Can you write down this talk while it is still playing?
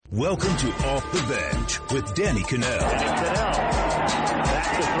Welcome to Off the Bench with Danny Cannell.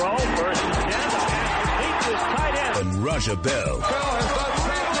 Back to throw, first and 10, the pass complete to his tight end. And Raja Bell. Bell has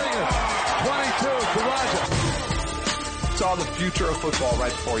done 22 to Raja. Saw the future of football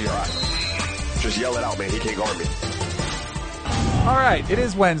right before your eyes. Just yell it out, man. He can't guard me. All right, it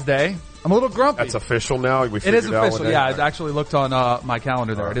is Wednesday. I'm a little grumpy. That's official now? It is official, yeah. I actually looked on my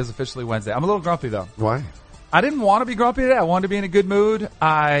calendar there. It is officially Wednesday. I'm a little grumpy, though. Why? I didn't want to be grumpy today. I wanted to be in a good mood.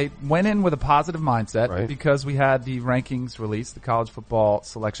 I went in with a positive mindset because we had the rankings released. The College Football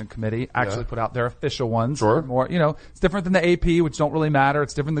Selection Committee actually put out their official ones. Sure. More, it's different than the AP, which don't really matter.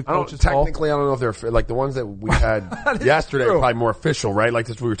 It's different than the coaches' poll. Technically, I don't know if they're like the ones that we had yesterday are probably more official, right? Like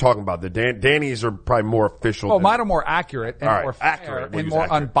this we were talking about. The Danny's are probably more official. Well, mine are more accurate and more fair accurate. and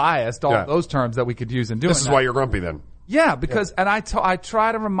more unbiased. All those terms that we could use in doing This is why you're grumpy then. Yeah, because, and I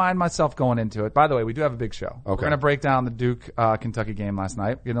try to remind myself going into it. By the way, we do have a big show. Okay. We're going to break down the Duke, Kentucky game last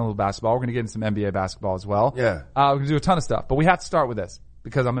night. Getting a little basketball. We're going to get into some NBA basketball as well. Yeah. We're going to do a ton of stuff, but we have to start with this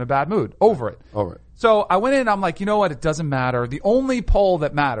because I'm in a bad mood over it. All right. So I went in, I'm like, you know what? It doesn't matter. The only poll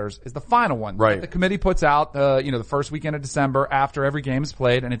that matters is the final one. Right. The committee puts out, the first weekend of December after every game is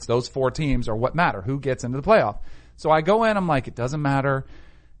played, and it's those 4 teams are what matter. Who gets into the playoff? So I go in, I'm like, it doesn't matter.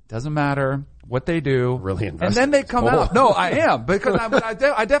 Doesn't matter what they do. Really invested. And then they come out. No, I am. Because I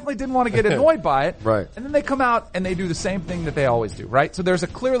definitely didn't want to get annoyed by it. Right. And then they come out and they do the same thing that they always do, right? So there's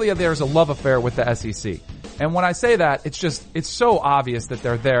a love affair with the SEC. And when I say that, it's so obvious that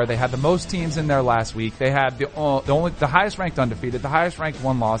they're there. They had the most teams in there last week. They had the highest ranked undefeated, the highest ranked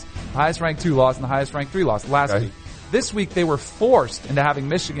 1 loss, the highest ranked 2 loss, and the highest ranked 3 loss last week. This week they were forced into having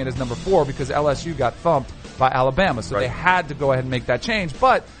Michigan as number 4 because LSU got thumped by Alabama. So they had to go ahead and make that change.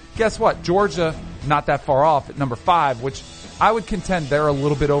 But guess what? Georgia, not that far off at number 5, which I would contend they're a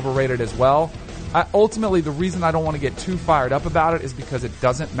little bit overrated as well. Ultimately, the reason I don't want to get too fired up about it is because it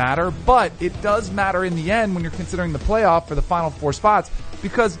doesn't matter. But it does matter in the end when you're considering the playoff for the final 4 spots.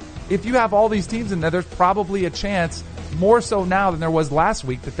 Because if you have all these teams in there, there's probably a chance, more so now than there was last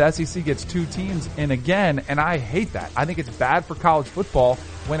week, that the SEC gets 2 teams in again. And I hate that. I think it's bad for college football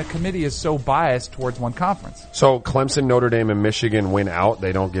when a committee is so biased towards one conference. So Clemson, Notre Dame, and Michigan win out.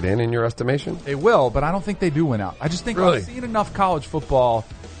 They don't get in your estimation? They will, but I don't think they do win out. I just think I've seen enough college football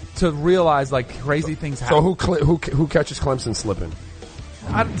to realize like crazy things happen. So who catches Clemson slipping?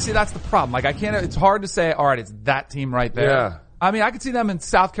 See, that's the problem. Like it's hard to say, all right, it's that team right there. Yeah. I mean, I could see them in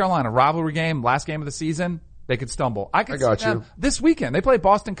South Carolina, rivalry game, last game of the season. They could stumble. I could see them this weekend. They play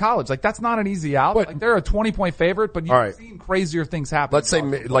Boston College. Like, that's not an easy out. Like, they're a 20-point favorite, but you've seen crazier things happen. Let's say,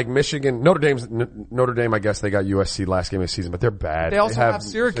 like Michigan, Notre Dame, I guess they got USC last game of the season, but they're bad. They also have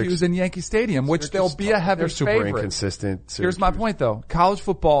Syracuse in Yankee Stadium, which they'll be a heavy favorite. They're super inconsistent. Here's my point, though. College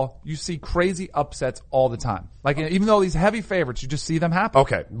football, you see crazy upsets all the time. Like, even though these heavy favorites, you just see them happen.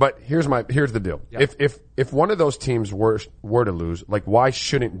 Okay, but here's the deal. Yep. If one of those teams were to lose, like, why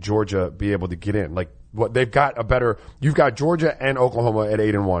shouldn't Georgia be able to get in? Like, they've got you've got Georgia and Oklahoma at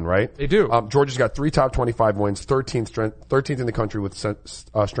 8-1, right? They do. Georgia's got 3 top 25 wins, 13th in the country with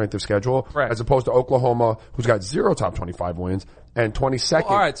strength of schedule, as opposed to Oklahoma, who's got 0 top 25 wins and 22nd.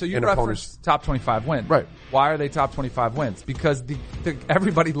 All right, so you reference top 25 wins. Right. Why are they top 25 wins? Because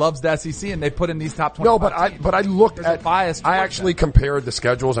everybody loves the SEC and they put in these top 25 No, but I looked at bias. I actually compared the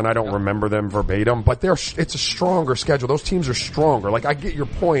schedules and I don't remember them verbatim, but it's a stronger schedule. Those teams are stronger. Like, I get your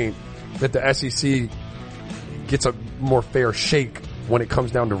point that the SEC gets a more fair shake when it comes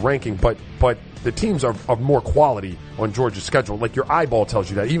down to ranking, but the teams are of more quality on Georgia's schedule. Like, your eyeball tells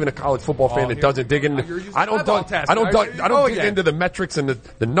you that. Even a college football fan that doesn't dig into, I don't dig into the metrics and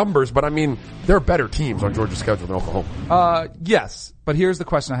the numbers, but I mean, there are better teams on Georgia's schedule than Oklahoma. Yes, but here's the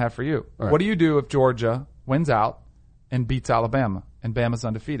question I have for you. Right. What do you do if Georgia wins out and beats Alabama and Bama's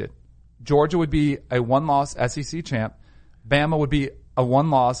undefeated? Georgia would be a 1-loss SEC champ. Bama would be a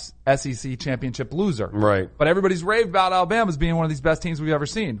 1-loss SEC championship loser. Right. But everybody's raved about Alabama as being one of these best teams we've ever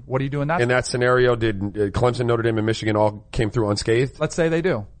seen. What do you do in that? In that scenario, did Clemson, Notre Dame, and Michigan all came through unscathed? Let's say they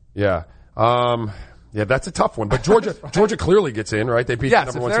do. Yeah. Yeah, that's a tough one. But Georgia clearly gets in, right? They beat the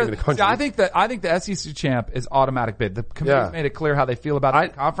number 1 team in the country. I think the SEC champ is automatic bid. The committee's made it clear how they feel about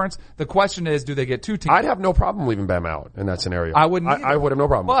the conference. The question is, do they get 2 teams? I'd have no problem leaving Bama out in that scenario. I wouldn't either. I would have no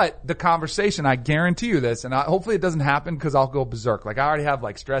problem. But the conversation, I guarantee you this, and hopefully it doesn't happen because I'll go berserk. Like, I already have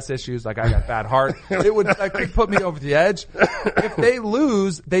like stress issues. Like, I got bad heart. It would could put me over the edge. If they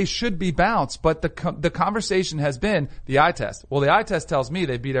lose, they should be bounced. But the conversation has been the eye test. Well, the eye test tells me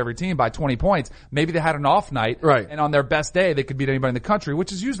they beat every team by 20 points. Maybe they had an off night. Right. And on their best day, they could beat anybody in the country,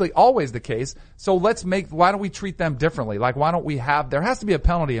 which is usually always the case. So why don't we treat them differently? Like, why don't we there has to be a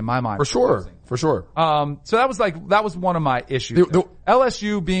penalty in my mind. For sure. So that was one of my issues.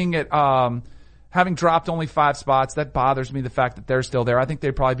 LSU being at, having dropped only 5 spots, that bothers me, the fact that they're still there. I think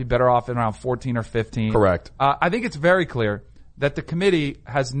they'd probably be better off in around 14 or 15. Correct. I think it's very clear that the committee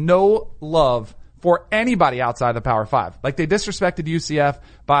has no love for anybody outside the Power 5. Like, they disrespected UCF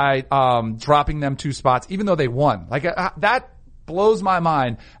by dropping them 2 spots, even though they won. Like, that blows my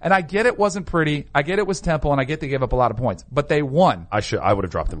mind. And I get it wasn't pretty. I get it was Temple, and I get they gave up a lot of points. But they won. I would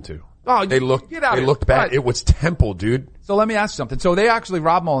have dropped them too. Oh, they looked bad. Right. It was Temple, dude. So let me ask you something. So they actually,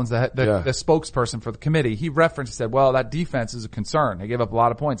 Rob Mullins, the spokesperson for the committee, he referenced, said, well, that defense is a concern. They gave up a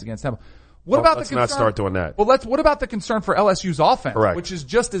lot of points against Temple. Let's not start doing that. Well, what about the concern for LSU's offense? Correct. Which is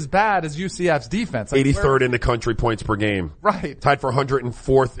just as bad as UCF's defense. Like, 83rd in the country points per game. Right. Tied for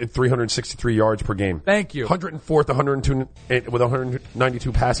 104th at 363 yards per game. Thank you. 104th, 102 with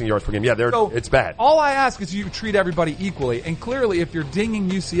 192 passing yards per game. Yeah, it's bad. All I ask is you treat everybody equally. And clearly, if you're dinging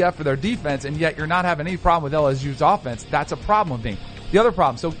UCF for their defense and yet you're not having any problem with LSU's offense, that's a problem with me. The other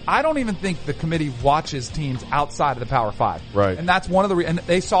problem, so I don't even think the committee watches teams outside of the Power 5. Right. And that's one of and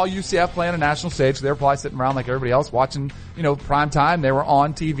they saw UCF play on a national stage, so they were probably sitting around like everybody else watching, prime time. They were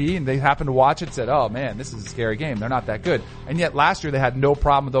on TV and they happened to watch it and said, oh man, this is a scary game. They're not that good. And yet last year they had no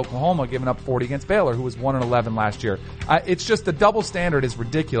problem with Oklahoma giving up 40 against Baylor, who was 1-11 last year. It's just the double standard is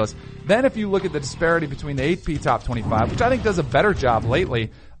ridiculous. Then if you look at the disparity between the AP top 25, which I think does a better job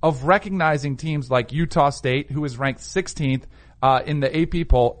lately of recognizing teams like Utah State, who is ranked 16th, in the AP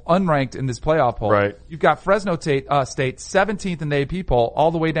poll, unranked in this playoff poll. Right. You've got Fresno State 17th in the AP poll,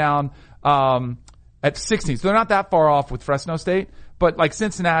 all the way down at 16th. So they're not that far off with Fresno State. But like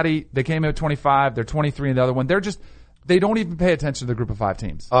Cincinnati, they came in at 25. They're 23 in the other one. They don't even pay attention to the group of 5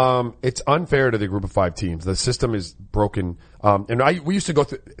 teams. It's unfair to the group of 5 teams. The system is broken. We used to go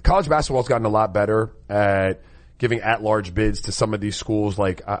through, college basketball's gotten a lot better at giving at-large bids to some of these schools.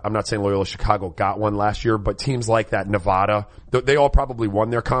 Like, I'm not saying Loyola Chicago got one last year, but teams like that, Nevada, they all probably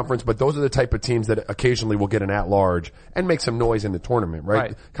won their conference, but those are the type of teams that occasionally will get an at-large and make some noise in the tournament,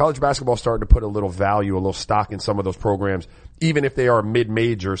 right? College basketball started to put a little value, a little stock in some of those programs, even if they are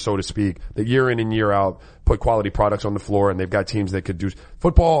mid-major, so to speak, that year in and year out put quality products on the floor, and they've got teams that could do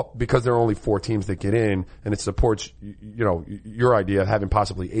football because there are only 4 teams that get in, and it supports, your idea of having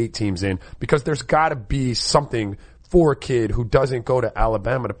possibly 8 teams in, because there's got to be something for a kid who doesn't go to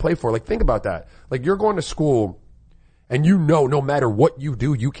Alabama to play for. Like, think about that. Like, you're going to school and no matter what you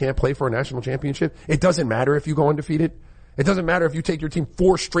do, you can't play for a national championship. It doesn't matter if you go undefeated. It doesn't matter if you take your team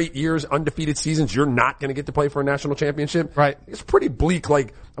 4 straight years, undefeated seasons, you're not going to get to play for a national championship. Right. It's pretty bleak.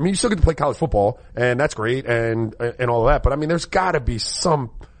 Like, I mean, you still get to play college football, and that's great, and all of that. But I mean, there's got to be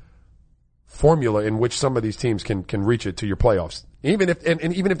some formula in which some of these teams can reach it to your playoffs. Even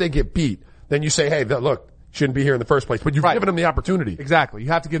if they get beat, then you say, hey, look, shouldn't be here in the first place, but you've given them the opportunity. Exactly. You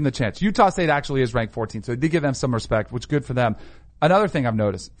have to give them the chance. Utah State actually is ranked 14th, so they did give them some respect, which is good for them. Another thing I've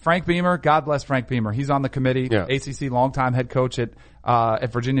noticed, Frank Beamer, God bless Frank Beamer. He's on the committee, ACC longtime head coach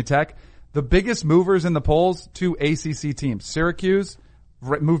at Virginia Tech. The biggest movers in the polls, 2 ACC teams. Syracuse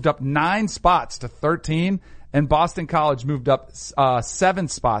moved up 9 spots to 13, and Boston College moved up 7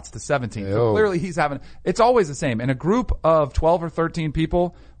 spots to 17. So clearly it's always the same. In a group of 12 or 13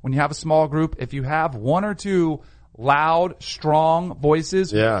 people, when you have a small group, if you have 1 or 2 loud, strong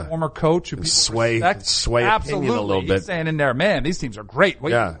voices, former coach who people respect, sway absolutely, opinion a little bit. He's saying in there, man, these teams are great.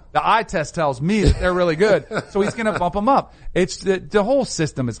 The eye test tells me that they're really good, so he's going to bump them up. It's the whole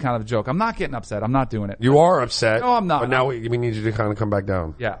system is kind of a joke. I'm not getting upset. I'm not doing it. You are upset. No, I'm not. But now we need you to kind of come back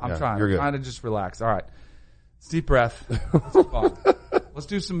down. Yeah, I'm trying. You're good. I'm trying to just relax. All right. Deep breath. Let's move on. Let's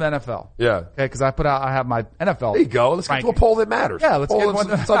do some NFL. Yeah. Okay, because I have my NFL. There you go. Let's get to a poll that matters. Yeah, let's get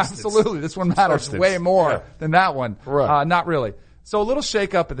one. Absolutely. This one matters way more than that one. Right. Not really. So a little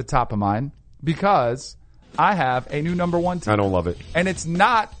shake up at the top of mine because I have a new number 1 team. I don't love it. And it's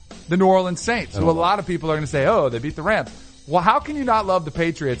not the New Orleans Saints, who a lot of people are going to say, oh, they beat the Rams. Well, how can you not love the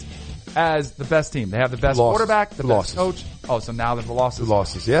Patriots as the best team? They have the best quarterback, the best coach. Oh, so now there's the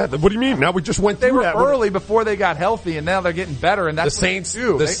losses. Yeah. What do you mean? Now we just went through that. They were early before they got healthy, and now they're getting better. And that's the Saints.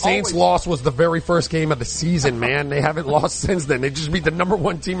 The Saints loss was the very first game of the season, man. They haven't lost since then. They just beat the number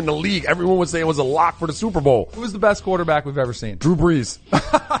 1 team in the league. Everyone was saying it was a lock for the Super Bowl. Who's the best quarterback we've ever seen? Drew Brees.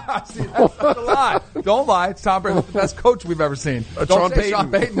 See, that's a lie. Don't lie. It's Tom Brady, the best coach we've ever seen. Sean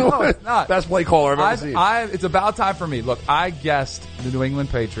Payton. No, it's not. Best play caller I've ever seen. It's about time for me. Look, I guessed the New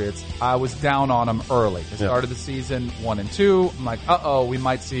England Patriots. I was down on them early. They started the season 1-2. I'm like, we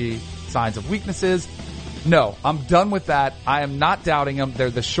might see signs of weaknesses. No, I'm done with that. I am not doubting them. They're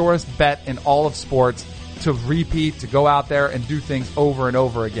the surest bet in all of sports to repeat, to go out there and do things over and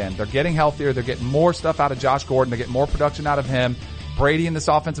over again. They're getting healthier. They're getting more stuff out of Josh Gordon. They're getting more production out of him. Brady and this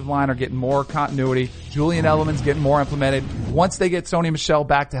offensive line are getting more continuity. Julian Edelman's getting more implemented. Once they get Sony Michel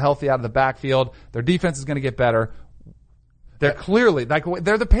back to healthy out of the backfield, their defense is going to get better. They're clearly,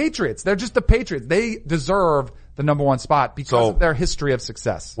 they're the Patriots. They're just the Patriots. They deserve the number one spot because of their history of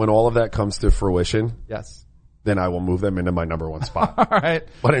success. When all of that comes to fruition, yes, then I will move them into my number one spot. All right.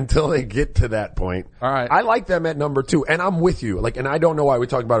 But until they get to that point, all right, I like them at number 2. And I'm with you. And I don't know why we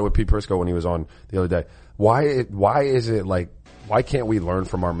talked about it with Pete Prisco when he was on the other day. Why is it why can't we learn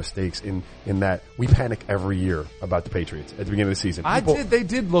from our mistakes in that we panic every year about the Patriots at the beginning of the season? They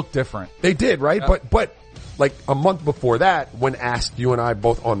did look different. They did, right? Yeah. But like a month before that, when asked you and I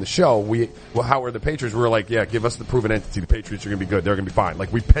both on the show, how are the Patriots? We were like, yeah, give us the proven entity. The Patriots are going to be good. They're going to be fine.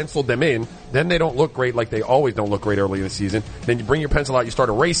 Like we penciled them in. Then they don't look great like they always don't look great early in the season. Then you bring your pencil out, you start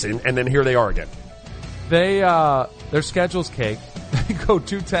erasing, and then here they are again. Their schedule's caked. They go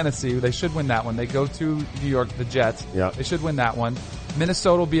to Tennessee. They should win that one. They go to New York, the Jets. Yeah. They should win that one.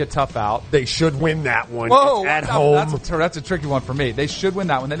 Minnesota will be a tough out. They should win that one. Whoa, at home. That's a tricky one for me. They should win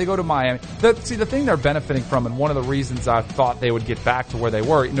that one. Then they go to Miami. The thing they're benefiting from, and one of the reasons I thought they would get back to where they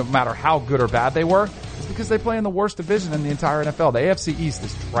were, no matter how good or bad they were, is because they play in the worst division in the entire NFL. The AFC East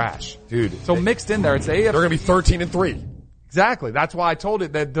is trash. Dude. So mixed in there, it's the AFC. They're going to be 13-3. Exactly. That's why I told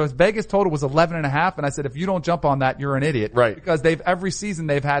it that the Vegas total was 11.5, and I said if you don't jump on that, you're an idiot. Right. Because every season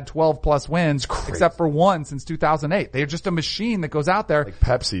they've had 12 plus wins, except for one since 2008. They're just a machine that goes out there. Like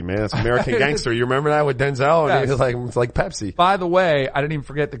Pepsi, man. It's American Gangster. You remember that with Denzel? And yes. It's like Pepsi. By the way, I didn't even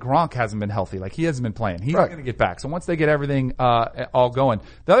forget that Gronk hasn't been healthy. Like he hasn't been playing. He's going to get back. So once they get everything, all going.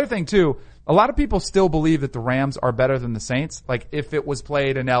 The other thing too, a lot of people still believe that the Rams are better than the Saints. Like if it was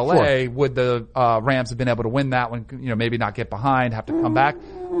played in LA, would the Rams have been able to win that one? Maybe not get behind, have to come back.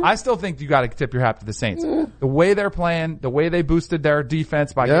 I still think you got to tip your hat to the Saints. The way they're playing, the way they boosted their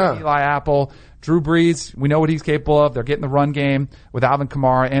defense by getting Eli Apple, Drew Brees, we know what he's capable of. They're getting the run game with Alvin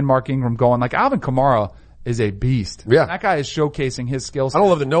Kamara and Mark Ingram going. Like Alvin Kamara is a beast. Yeah, that guy is showcasing his skills. I don't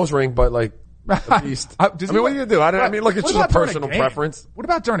love the nose ring, but like. A beast. What are you going to do? I mean, look, it's just a personal preference. What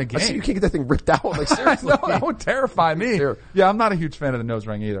about during a game? You can't get that thing ripped out. Like, seriously. No, that would terrify me. Yeah, I'm not a huge fan of the nose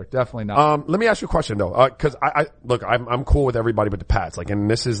ring either. Definitely not. Let me ask you a question though. Cause I'm cool with everybody but the Pats. Like, and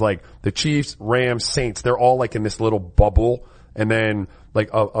this is like the Chiefs, Rams, Saints. They're all like in this little bubble. And then like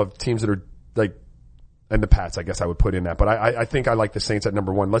of teams that are like, and the Pats, I guess I would put in that. But I think I like the Saints at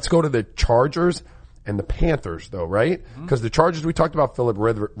number 1. Let's go to the Chargers and the Panthers though, right? Because the Chargers, we talked about Phillip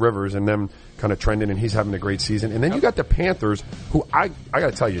Rivers and them kind of trending and he's having a great season. And then you got the Panthers who I got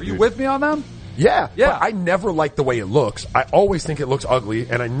to tell you, Are you with me on them? Yeah. But I never like the way it looks. I always think it looks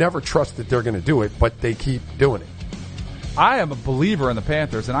ugly and I never trust that they're going to do it, but they keep doing it. I am a believer in the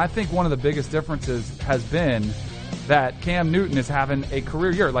Panthers and I think one of the biggest differences has been that Cam Newton is having a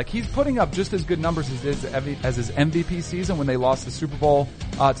career year. Like he's putting up just as good numbers as his MVP season when they lost the Super Bowl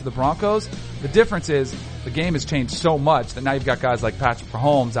to the Broncos. The difference is the game has changed so much that now you've got guys like Patrick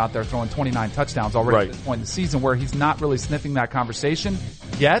Mahomes out there throwing 29 touchdowns already at this point in the season where he's not really sniffing that conversation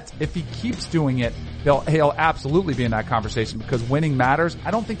yet. If he keeps doing it, he'll absolutely be in that conversation because winning matters.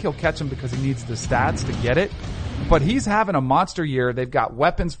 I don't think he'll catch him because he needs the stats to get it. But he's having a monster year. They've got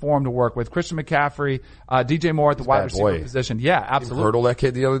weapons for him to work with. Christian McCaffrey, DJ Moore at the wide receiver position. Yeah, absolutely. He hurdled that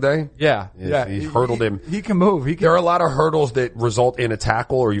kid the other day? Yeah. He hurdled him. He can move. There are a lot of hurdles that result in a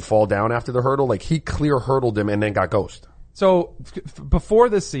tackle or you fall down after the hurdle. Like he clear hurdled him and then got ghosted. So before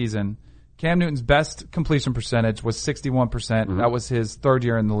this season, Cam Newton's best completion percentage was 61%. That was his third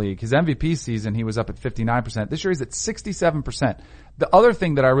year in the league. His MVP season, he was up at 59%. This year he's at 67%. The other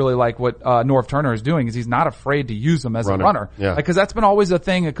thing that I really like what Norv Turner is doing is he's not afraid to use him as a runner. Yeah. Because that's been always a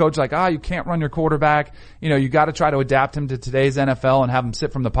thing, a coach like, you can't run your quarterback. You got to try to adapt him to today's NFL and have him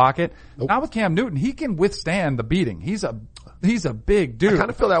sit from the pocket. Nope. Not with Cam Newton. He can withstand the beating. He's a big dude. I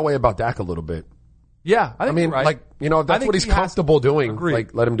kind of feel that way about Dak a little bit. Yeah, I mean, right. That's what he's comfortable doing.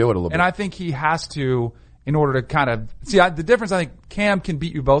 Like, let him do it a little bit. And I think he has to, in order to kind of see the difference. I think Cam can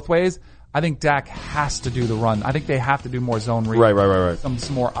beat you both ways. I think Dak has to do the run. I think they have to do more zone read. Right. Some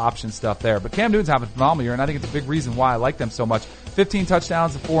more option stuff there. But Cam Newton's having a phenomenal year, and I think it's a big reason why I like them so much. 15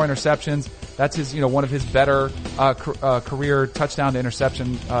 touchdowns and 4 interceptions. That's his, one of his better career touchdown to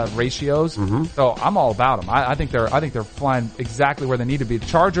interception ratios. So I'm all about them. I think they're flying exactly where they need to be. The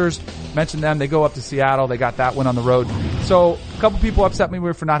Chargers, mentioned them. They go up to Seattle. They got that win on the road. So a couple people upset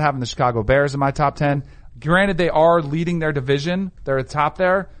me for not having the Chicago Bears in my top 10. Granted, they are leading their division. They're at the top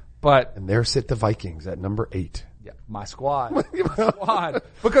there. And there sit the Vikings at number 8. Yeah, my squad. My squad.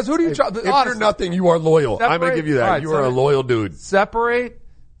 Because who do you trust? If you're nothing, you are loyal. I'm going to give you that. Right, you are a loyal dude. Separate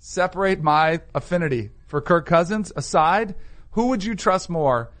my affinity for Kirk Cousins aside. Who would you trust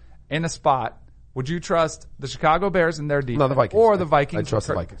more in a spot? Would you trust the Chicago Bears and their defense? No, the Vikings. Or the Vikings? I trust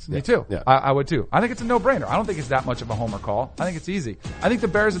the Vikings. Me too. Yeah. I would too. I think it's a no-brainer. I don't think it's that much of a homer call. I think it's easy. I think the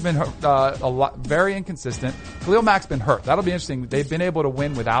Bears have been very inconsistent. Khalil Mack's been hurt. That'll be interesting. They've been able to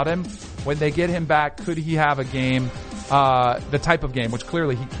win without him. When they get him back, could he have a game, the type of game, which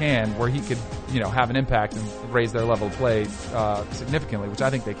clearly he can, where he could, have an impact and raise their level of play significantly, which I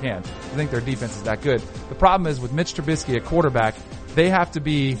think they can. I think their defense is that good. The problem is with Mitch Trubisky at quarterback, they have to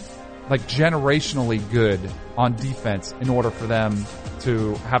be generationally good on defense in order for them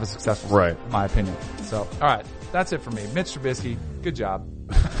to have a successful season, right, in my opinion. So, all right, that's it for me. Mitch Trubisky, good job.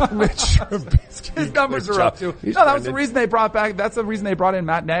 Mitch Trubisky, his numbers are up too. That was the reason they brought back. That's the reason they brought in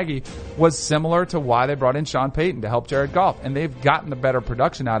Matt Nagy, was similar to why they brought in Sean Payton to help Jared Goff, and they've gotten the better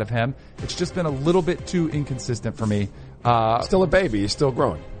production out of him. It's just been a little bit too inconsistent for me. Still a baby. He's still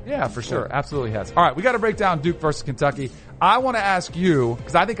growing. Yeah, for sure. Absolutely has. All right, we got to break down Duke versus Kentucky. I want to ask you,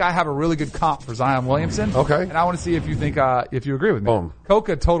 because I think I have a really good comp for Zion Williamson. Okay. And I want to see if you think, if you agree with me. Boom.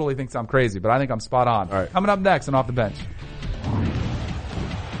 Coca totally thinks I'm crazy, but I think I'm spot on. All right. Coming up next and Off the Bench.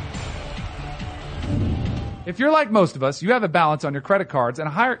 If you're like most of us, you have a balance on your credit cards and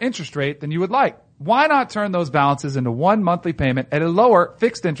a higher interest rate than you would like. Why not turn those balances into one monthly payment at a lower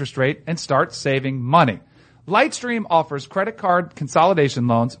fixed interest rate and start saving money? Lightstream offers credit card consolidation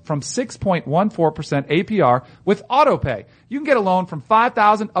loans from 6.14% APR with AutoPay. You can get a loan from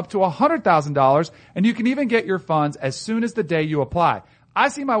 $5,000 up to $100,000, and you can even get your funds as soon as the day you apply. I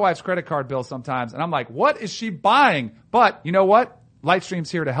see my wife's credit card bill sometimes, and I'm like, what is she buying? But you know what?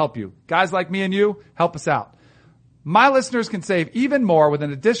 Lightstream's here to help you. Guys like me and you, help us out. My listeners can save even more with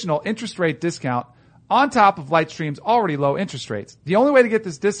an additional interest rate discount on top of Lightstream's already low interest rates. The only way to get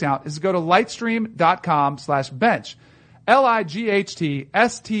this discount is to go to lightstream.com/bench.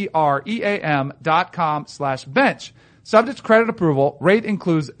 lightstream.com/bench. Subject to credit approval, rate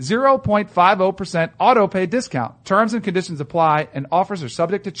includes 0.50% auto pay discount. Terms and conditions apply, and offers are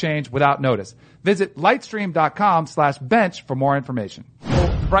subject to change without notice. Visit lightstream.com/bench for more information.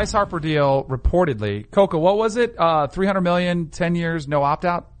 Bryce Harper deal reportedly. Coca, what was it? $300 million, 10 years, no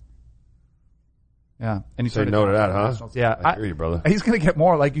opt-out? Yeah. And say no to that, huh? Yeah. I hear you, brother. He's going to get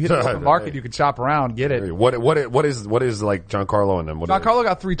more. Like, you hit the open market, you can shop around, get it. What is like Giancarlo and them? Giancarlo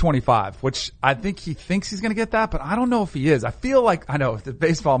got $325, which I think he thinks he's going to get that, but I don't know if he is. I feel like, I know, the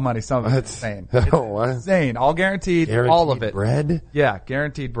baseball money, some of it's insane. It's insane. All guaranteed, all of it. Bread? Yeah,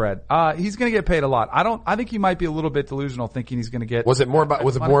 guaranteed bread. He's going to get paid a lot. I think he might be a little bit delusional thinking he's going to get. Was it more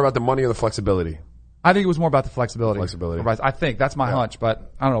about the money or the flexibility? I think it was more about the flexibility. I think that's my hunch,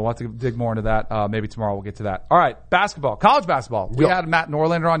 but I don't know. We'll have to dig more into that. Maybe tomorrow we'll get to that. All right, basketball, college basketball. We had Matt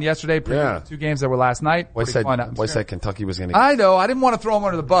Norlander on yesterday. The 2 games that were last night. Boy said Kentucky was going to. I know. I didn't want to throw him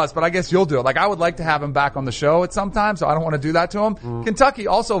under the bus, but I guess you'll do it. Like, I would like to have him back on the show at some time, so I don't want to do that to him. Kentucky,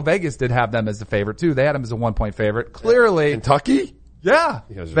 also Vegas did have them as the favorite too. They had him as a 1-point favorite. Clearly, Kentucky. Yeah,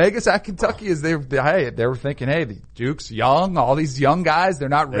 Vegas at Kentucky is they were thinking, hey, the Duke's young, all these young guys, they're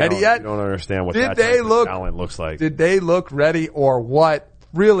not ready yet. You don't understand what that type of talent looks like. Did they look ready or what?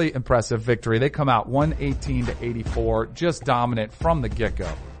 Really impressive victory. They come out 118-84, just dominant from the get-go.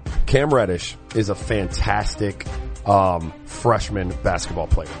 Cam Reddish is a fantastic freshman basketball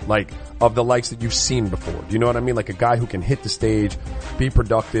player, like of the likes that you've seen before. You know what I mean? Like a guy who can hit the stage, be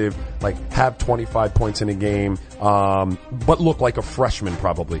productive, like have 25 points in a game, but look like a freshman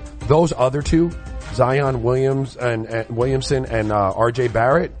probably. Those other two, Zion Williamson and RJ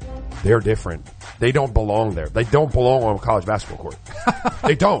Barrett, they're different. They don't belong there. They don't belong on a college basketball court.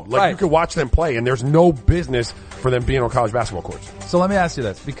 They don't. Like, you could watch them play, and there's no business for them being on college basketball courts. So let me ask you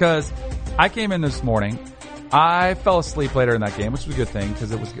this, because I came in this morning. I fell asleep later in that game, which was a good thing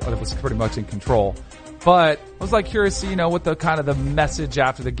because it was pretty much in control. But I was curious to what the kind of the message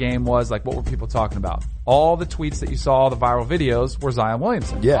after the game was. Like, what were people talking about? All the tweets that you saw, the viral videos, were Zion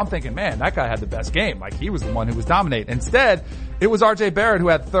Williamson. Yeah. So I'm thinking, man, that guy had the best game. Like, he was the one who was dominating. Instead, it was RJ Barrett who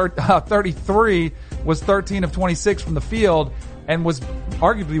had 33, was 13 of 26 from the field, and was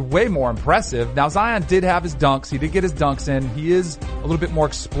arguably way more impressive. Now, Zion did have his dunks. He did get his dunks in. He is a little bit more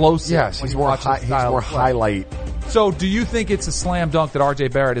explosive. Yes, he's more highlight. So do you think it's a slam dunk that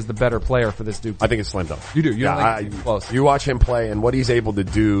RJ Barrett is the better player for this Duke team? I think it's slam dunk. You do? You don't think it's close? You watch him play and what he's able to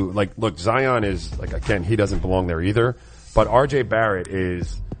do. Like, look, Zion is, like, again, he doesn't belong there either. But RJ Barrett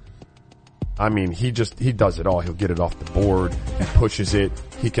is, I mean, he does it all. He'll get it off the board. He pushes it.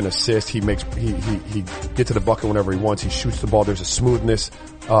 He can assist. He gets to the bucket whenever he wants. He shoots the ball. There's a smoothness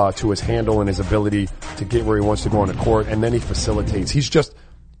to his handle and his ability to get where he wants to go on the court, and then he facilitates.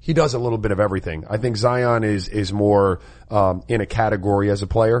 He does a little bit of everything. I think Zion is more in a category as a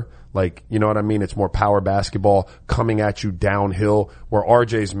player. Like, you know what I mean? It's more power basketball coming at you downhill, where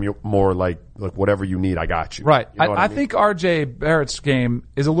RJ's more like whatever you need, I got you. Right. You know I think RJ Barrett's game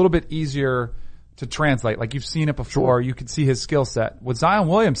is a little bit easier to translate. Like, you've seen it before. Sure. You can see his skill set. With Zion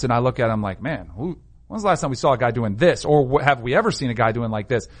Williamson, I look at him like, man, when's the last time we saw a guy doing this? Or have we ever seen a guy doing like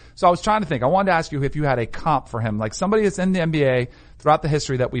this? So I was trying to think. I wanted to ask you if you had a comp for him, like somebody that's in the NBA throughout the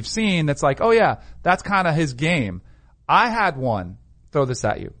history that we've seen that's like, oh yeah, that's kind of his game. I had one. Throw this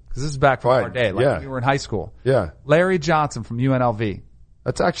at you, because this is back from our day, like when we were in high school. Yeah. Larry Johnson from UNLV.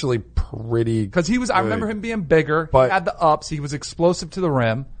 That's actually pretty Because I remember him being bigger. But he had the ups. He was explosive to the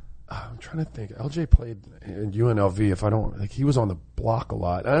rim. I'm trying to think. LJ played in UNLV. He was on the block a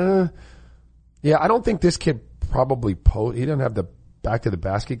lot. Yeah, I don't think this kid probably he didn't have the back to the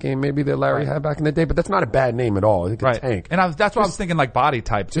basket game maybe that Larry had back in the day, but that's not a bad name at all. I think a tank. And that's why I was thinking like body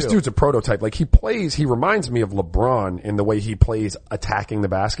type too. This dude's a prototype. Like, he reminds me of LeBron in the way he plays attacking the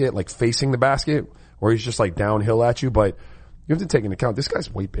basket, like facing the basket, where he's just like downhill at you. But you have to take into account, this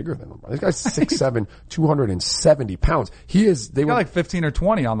guy's way bigger than LeBron. This guy's 6'7", 270 pounds. They were like 15 or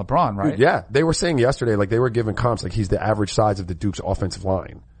 20 on LeBron, right? Yeah. They were saying yesterday, like, they were giving comps, like he's the average size of the Duke's offensive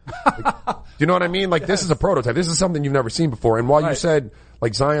line. Do you know what I mean? Like, this is a prototype. This is something you've never seen before. And while you said,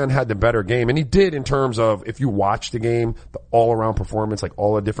 like, Zion had the better game, and he did in terms of, if you watch the game, the all-around performance, like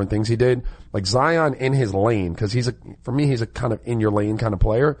all the different things he did, like Zion in his lane, because for me, he's a kind of in-your-lane kind of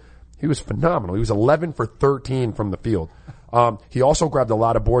player. He was phenomenal. He was 11 for 13 from the field. He also grabbed a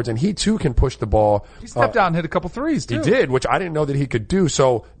lot of boards, and he too can push the ball. He stepped out and hit a couple threes too. He did, which I didn't know that he could do.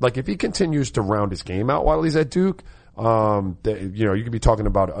 So, like, if he continues to round his game out while he's at Duke, you could be talking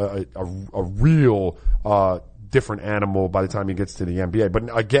about a real different animal by the time he gets to the NBA.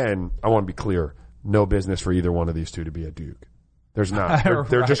 But again, I want to be clear: no business for either one of these two to be at Duke. There's not.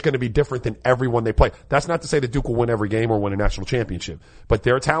 They're just going to be different than everyone they play. That's not to say that Duke will win every game or win a national championship, but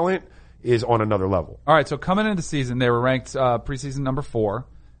their talent is on another level. All right, so coming into the season, they were ranked preseason number 4.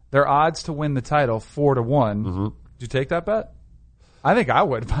 Their odds to win the title 4-1. Mm-hmm. Did you take that bet? I think I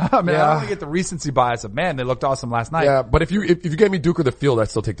would. I mean, I don't want to get the recency bias of, man, they looked awesome last night. Yeah, but if you gave me Duke or the field, I'd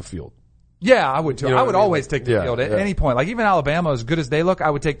still take the field. Yeah, I would too. You know I would always take the field at yeah. any point. Like, even Alabama, as good as they look, I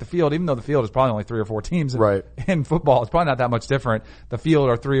would take the field, even though the field is probably only 3 or 4 teams in football. It's probably not that much different. The field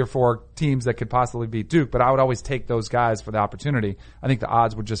are 3 or 4 teams that could possibly beat Duke, but I would always take those guys for the opportunity. I think the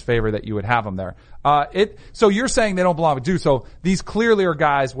odds would just favor that you would have them there. So you're saying they don't belong with Duke. So these clearly are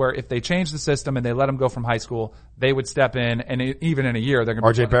guys where if they change the system and they let them go from high school, they would step in, and even in a year, they're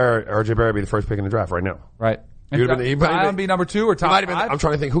going to RJ Barrett would be the first pick in the draft right now. Right. Zion be number 2 or top 5? I'm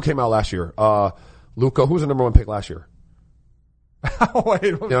trying to think who came out last year. Luka, who was the number 1 pick last year? Wait.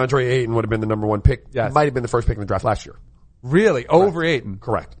 DeAndre Ayton would have been the number 1 pick. Yes. He might have been the first pick in the draft last year. Really? Correct. Over Ayton?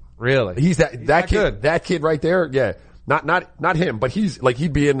 Correct. Really? He's that kid. Good. That kid right there. Yeah. Not him, but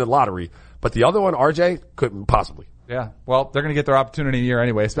he'd be in the lottery. But the other one, RJ, couldn't possibly. Yeah. Well, they're going to get their opportunity in a year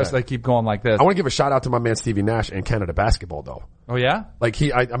anyway, especially if they keep going like this. I want to give a shout out to my man Stevie Nash in Canada basketball, though. Oh yeah? Like,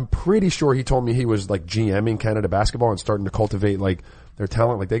 I'm pretty sure he told me he was like GMing Canada basketball and starting to cultivate like their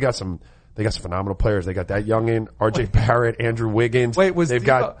talent. Like, they got some phenomenal players. They got that youngin, RJ Barrett, Andrew Wiggins. Wait,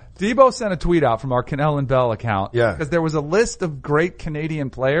 Debo sent a tweet out from our Cannell and Bell account. Yeah. Because there was a list of great Canadian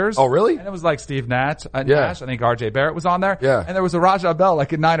players. Oh, really? And it was like Steve Nash. I Yeah. think RJ Barrett was on there. Yeah. And there was a Raja Bell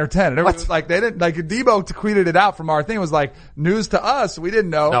like at 9 or 10. And everyone was like, they didn't, like, Debo tweeted it out from our thing. It was like, news to us. We didn't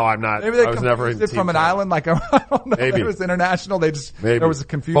know. No, I'm not. Maybe they I was never in confused it from an island. Like, I don't know. Maybe. It was international. Maybe. There was a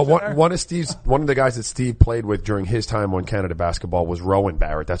confusion But there. one of the guys that Steve played with during his time on Canada basketball was Rowan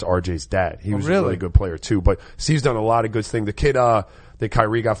Barrett. That's RJ's dad. He was a really good player too. But Steve's done a lot of good things. The kid, that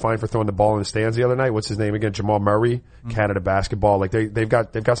Kyrie got fined for throwing the ball in the stands the other night. What's his name again? Jamal Murray, Canada basketball. Like, they've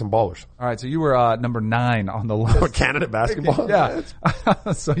got some ballers. All right. So you were, number 9 on the list. Canada basketball? Yeah.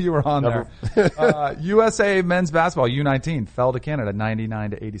 So you were on there. USA men's basketball, U19, fell to Canada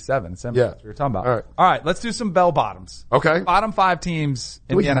 99-87. That's what we were talking about. All right. Let's do some bell bottoms. Okay. Bottom 5 teams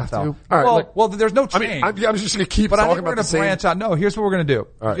in the NFL. All right. Well, there's no change. I'm just going to keep but talking I think we're about the going to same. branch out. No, here's what we're going to do.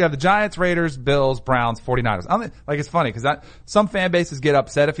 All right. You have the Giants, Raiders, Bills, Browns, 49ers. It's funny because some fan bases get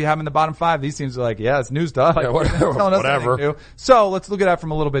upset if you have them in the bottom 5. These teams are like, yeah, it's news to us. Yeah, whatever. So let's look at that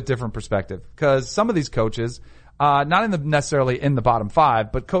from a little bit different perspective, because some of these coaches, not necessarily in the bottom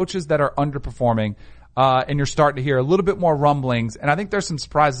 5, but coaches that are underperforming, and you're starting to hear a little bit more rumblings. And I think there's some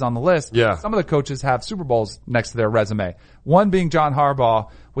surprises on the list. Yeah. Some of the coaches have Super Bowls next to their resume. One being John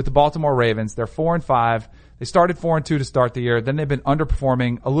Harbaugh with the Baltimore Ravens. They're 4-5. They started 4-2 to start the year. Then they've been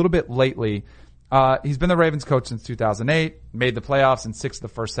underperforming a little bit lately. He's been the Ravens coach since 2008, made the playoffs in 6 of the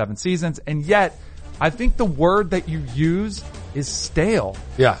first 7 seasons, and yet I think the word that you use is stale.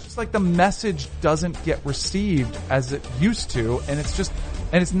 Yeah. It's like the message doesn't get received as it used to, and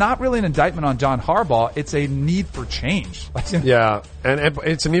it's not really an indictment on John Harbaugh. It's a need for change. Yeah, and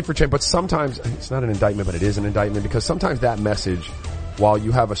it's a need for change, but sometimes it's not an indictment, but it is an indictment because sometimes that message, while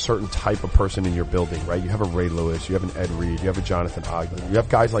you have a certain type of person in your building, right? You have a Ray Lewis, you have an Ed Reed, you have a Jonathan Ogden, you have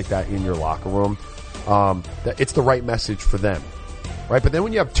guys like that in your locker room. That it's the right message for them. Right, but then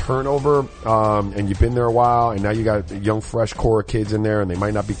when you have turnover, and you've been there a while, and now you got a young, fresh core of kids in there, and they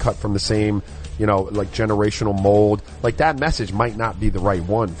might not be cut from the same, like generational mold. Like that message might not be the right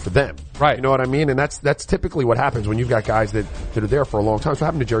one for them. Right. You know what I mean? And that's typically what happens when you've got guys that are there for a long time. So what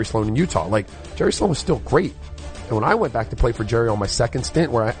happened to Jerry Sloan in Utah? Like Jerry Sloan was still great. And when I went back to play for Jerry on my second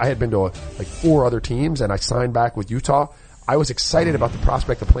stint, where I had been to like 4 other teams, and I signed back with Utah, I was excited about the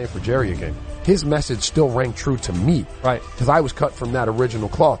prospect of playing for Jerry again. His message still rang true to me. Right. Because I was cut from that original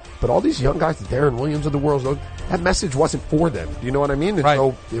cloth. But all these young guys, the Darren Williams of the world, that message wasn't for them. Do you know what I mean? And right.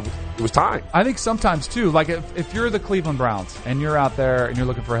 So it was time. I think sometimes too, like if you're the Cleveland Browns and you're out there and you're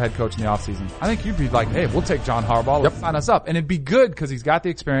looking for a head coach in the offseason, I think you'd be like, hey, we'll take John Harbaugh. Let's sign us up. And it'd be good because he's got the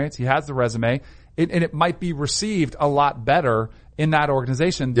experience. He has the resume. And it might be received a lot better in that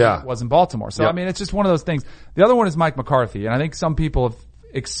organization than it was in Baltimore. So, I mean, it's just one of those things. The other one is Mike McCarthy. And I think some people have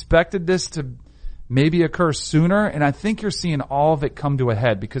expected this to maybe occur sooner. And I think you're seeing all of it come to a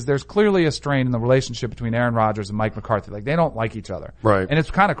head because there's clearly a strain in the relationship between Aaron Rodgers and Mike McCarthy. Like, they don't like each other. Right. And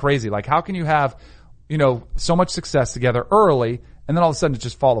it's kind of crazy. Like, how can you have, so much success together early and then all of a sudden it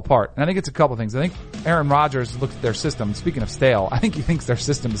just fall apart? And I think it's a couple things. I think Aaron Rodgers looks at their system. Speaking of stale, I think he thinks their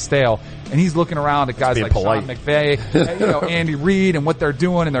system is stale, and he's looking around at guys like Sean McVay, Andy Reid, and what they're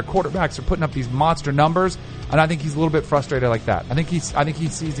doing, and their quarterbacks are putting up these monster numbers. And I think he's a little bit frustrated like that. I think he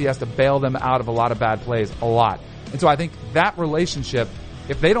sees he has to bail them out of a lot of bad plays, a lot. And so I think that relationship,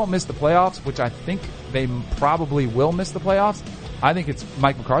 if they don't miss the playoffs, which I think they probably will miss the playoffs, I think it's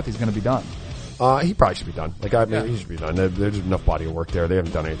Mike McCarthy's going to be done. He probably should be done. He should be done. There's enough body of work there. They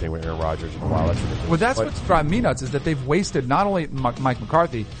haven't done anything with Aaron Rodgers in a while. That's ridiculous. Well, that's what's driving me nuts is that they've wasted not only Mike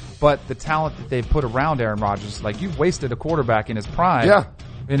McCarthy, but the talent that they've put around Aaron Rodgers. Like, you've wasted a quarterback in his prime. Yeah.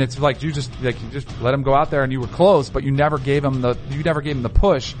 And it's like you just let him go out there and you were close, but you never gave him the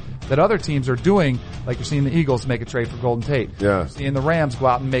push that other teams are doing. Like you're seeing the Eagles make a trade for Golden Tate. Yeah. You're seeing the Rams go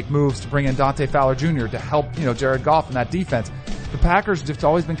out and make moves to bring in Dante Fowler Jr. to help, Jared Goff in that defense. The Packers, it's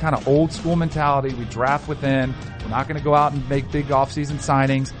always been kind of old school mentality. We draft within. We're not going to go out and make big offseason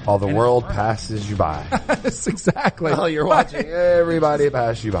signings. All the world passes you by. That's exactly. Well, you're watching everybody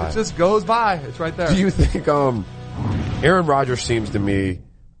pass you by. It just goes by. It's right there. Do you think Aaron Rodgers seems to me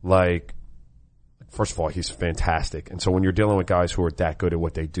like, first of all, he's fantastic. And so when you're dealing with guys who are that good at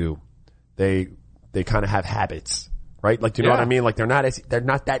what they do, they kind of have habits. Right? Like, do you know what I mean? Like, they're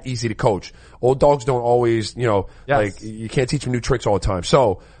not that easy to coach. Old dogs don't always, like, you can't teach them new tricks all the time.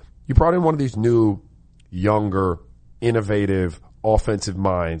 So, you brought in one of these new, younger, innovative, offensive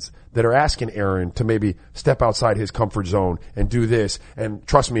minds that are asking Aaron to maybe step outside his comfort zone and do this. And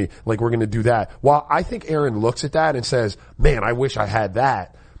trust me, like, we're going to do that. While I think Aaron looks at that and says, man, I wish I had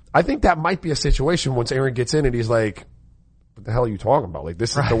that. I think that might be a situation once Aaron gets in and he's like, what the hell are you talking about? Like,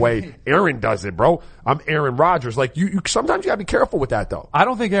 this is the way Aaron does it, bro. I'm Aaron Rodgers. Like, you sometimes you gotta be careful with that, though. I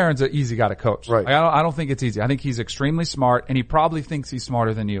don't think Aaron's an easy guy to coach. Right. Like, I don't think it's easy. I think he's extremely smart, and he probably thinks he's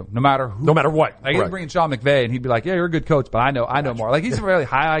smarter than you, no matter who. No matter what. Like, he'd bring in Sean McVay, and he'd be like, yeah, you're a good coach, but I know more. Like, he's a really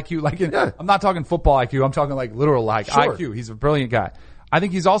high IQ. Like, I'm not talking football IQ. I'm talking like literal IQ. He's a brilliant guy. I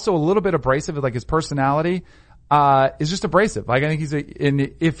think he's also a little bit abrasive. Like, his personality, is just abrasive. Like, I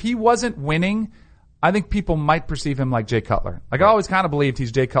think if he wasn't winning, I think people might perceive him like Jay Cutler. Like, I always kind of believed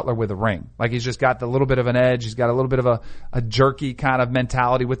he's Jay Cutler with a ring. Like, he's just got the little bit of an edge. He's got a little bit of a jerky kind of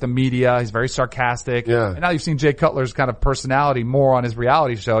mentality with the media. He's very sarcastic. Yeah. And now you've seen Jay Cutler's kind of personality more on his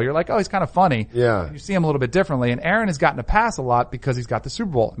reality show. You're like, oh, he's kind of funny. Yeah. And you see him a little bit differently. And Aaron has gotten a pass a lot because he's got the Super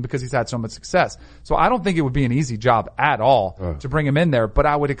Bowl and because he's had so much success. So I don't think it would be an easy job at all to bring him in there. But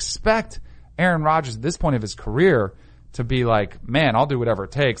I would expect Aaron Rodgers at this point of his career to be like, man, I'll do whatever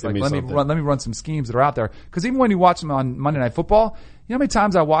it takes. Like, let me run some schemes that are out there. Cause even when you watch him on Monday Night Football, you know how many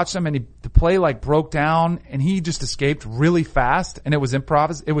times I watched him and the play like broke down and he just escaped really fast and it was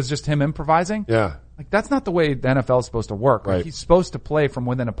it was just him improvising. Yeah. Like, that's not the way the NFL is supposed to work. Right. Like, he's supposed to play from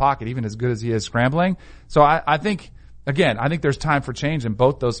within a pocket, even as good as he is scrambling. So I think there's time for change in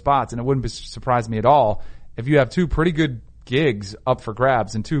both those spots, and it wouldn't surprise me at all if you have two pretty good gigs up for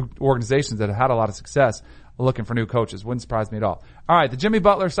grabs and two organizations that have had a lot of success looking for new coaches. Wouldn't surprise me at all. All right, the Jimmy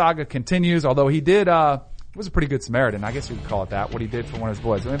Butler saga continues, although he was a pretty good Samaritan. I guess you could call it that, what he did for one of his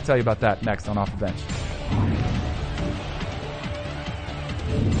boys. I'm going to tell you about that next on Off the Bench.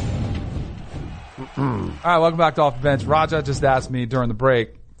 All right, welcome back to Off the Bench. Raja just asked me during the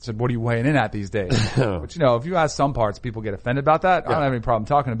break, said, what are you weighing in at these days? But if you ask some parts, people get offended about that. I don't have any problem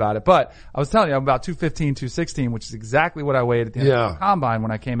talking about it. But I was telling you, I'm about 215, 216, which is exactly what I weighed at the end of the combine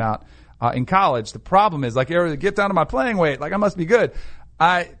when I came out in college. The problem is, get down to my playing weight. I must be good.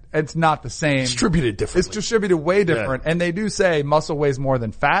 It's not the same. Distributed differently. It's distributed way different. Yeah. And they do say muscle weighs more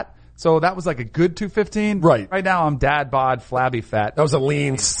than fat. So that was a good 215. Right. Right now I'm dad bod, flabby fat. That was a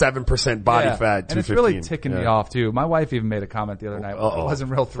lean 7% body fat, 215. And it's really ticking me off too. My wife even made a comment the other night I wasn't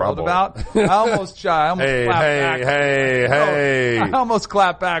real thrilled about. I almost clapped back. Hey. I almost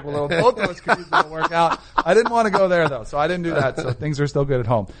clapped back a little. Both of us could use a little workout. I didn't want to go there though, so I didn't do that. So things are still good at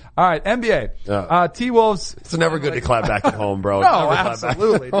home. All right, NBA. T-Wolves. It's never good to clap back at home, bro. No,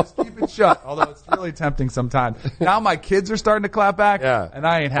 absolutely. Just keep it shut. Although it's really tempting sometimes. Now my kids are starting to clap back. Yeah. And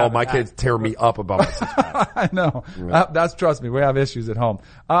I ain't having my kids tear me up about my six-pack. I know. That's, trust me, we have issues at home.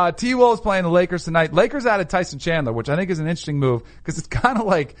 T-Wolves playing the Lakers tonight. Lakers added Tyson Chandler, which I think is an interesting move because it's kind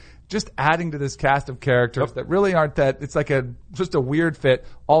of just adding to this cast of characters that really aren't that. It's just a weird fit.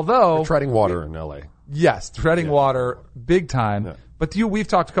 Although they're treading water in LA. Yes, treading water big time. Yeah. But we've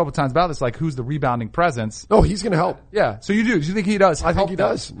talked a couple times about this, who's the rebounding presence. Oh, he's going to help. Yeah. So you do. Do you think he does? I think he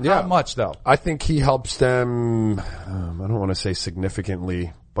does. Yeah. How much though? I think he helps them. I don't want to say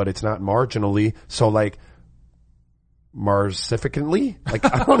significantly, but it's not marginally. So marsificantly? I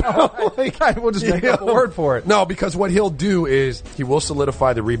don't know. We'll just make up a word for it. No, because what he'll do is he will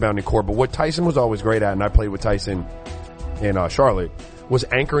solidify the rebounding core. But what Tyson was always great at, and I played with Tyson in Charlotte, was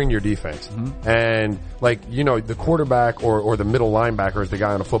anchoring your defense. Mm-hmm. And the quarterback or the middle linebacker is the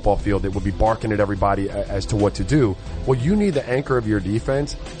guy on a football field that would be barking at everybody as to what to do. Well, you need the anchor of your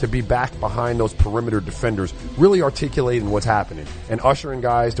defense to be back behind those perimeter defenders, really articulating what's happening and ushering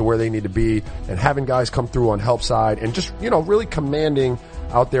guys to where they need to be and having guys come through on help side and just, really commanding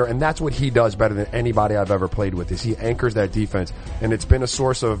out there. And that's what he does better than anybody I've ever played with, is he anchors that defense. And it's been a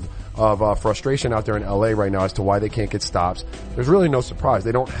source of frustration out there in LA right now as to why they can't get stops. There's really no surprise.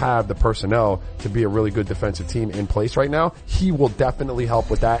 They don't have the personnel to be a really good defensive team in place right now. He will definitely help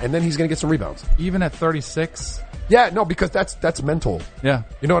with that. And then he's going to get some rebounds. Even at 36? Yeah, no, because that's mental. Yeah.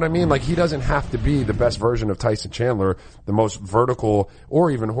 You know what I mean? He doesn't have to be the best version of Tyson Chandler, the most vertical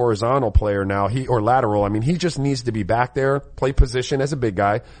or even horizontal player now, or lateral. I mean, he just needs to be back there, play position as a big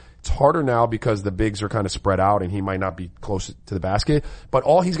guy. It's harder now because the bigs are kind of spread out and he might not be close to the basket. But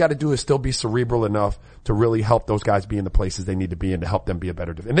all he's got to do is still be cerebral enough to really help those guys be in the places they need to be and to help them be a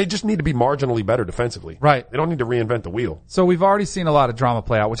better and they just need to be marginally better defensively. Right. They don't need to reinvent the wheel. So we've already seen a lot of drama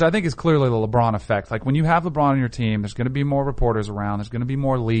play out, which I think is clearly the LeBron effect. When you have LeBron on your team, there's going to be more reporters around. There's going to be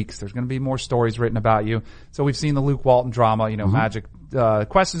more leaks. There's going to be more stories written about you. So we've seen the Luke Walton drama. Magic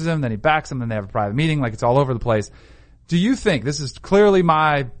questions him, then he backs him, then they have a private meeting. It's all over the place. Do you think, this is clearly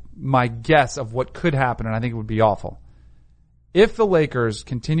my guess of what could happen, and I think it would be awful, if the Lakers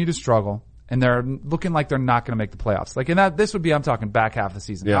continue to struggle and they're looking like they're not going to make the playoffs. This would be, I'm talking back half of the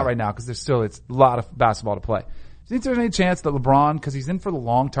season, not right now, because it's a lot of basketball to play. Do you think there's any chance that LeBron, because he's in for the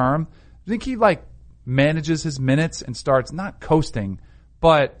long term, do you think he manages his minutes and starts not coasting,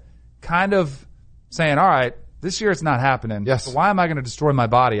 but kind of saying, all right, this year it's not happening. Yes. So why am I going to destroy my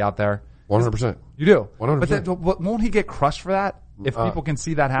body out there? 100%. You do. 100%. But won't he get crushed for that? If people can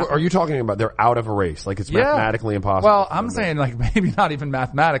see that happen. Are you talking about they're out of a race? It's mathematically impossible. Well, I'm saying maybe not even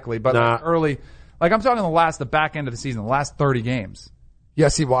mathematically, but early. I'm talking the back end of the season, the last 30 games. Yeah,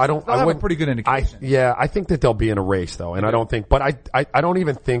 see, well, I have a pretty good indication. I think that they'll be in a race though, and I don't think, but I don't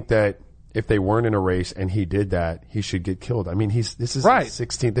even think that if they weren't in a race and he did that, he should get killed. I mean, this is right. his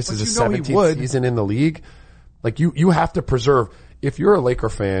 16th, this is his 17th season in the league. You have to preserve. If you're a Laker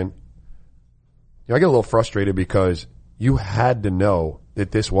fan, I get a little frustrated because you had to know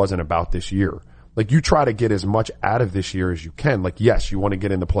that this wasn't about this year. You try to get as much out of this year as you can. Yes, you want to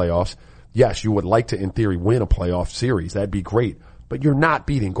get in the playoffs. Yes, you would like to, in theory, win a playoff series. That'd be great. But you're not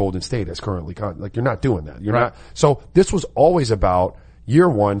beating Golden State as currently, you're not doing that. You're not. So this was always about year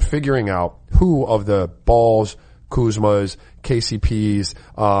one, figuring out who of the Balls, Kuzmas, KCPs,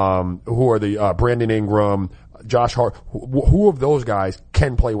 who are the, Brandon Ingram, Josh Hart, who of those guys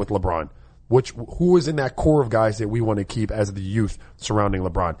can play with LeBron? Who is in that core of guys that we want to keep as the youth surrounding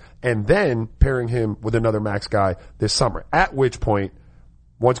LeBron, and then pairing him with another max guy this summer. At which point,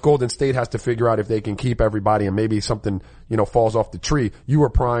 once Golden State has to figure out if they can keep everybody and maybe something, falls off the tree, you are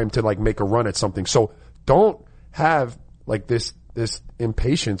primed to make a run at something. So don't have this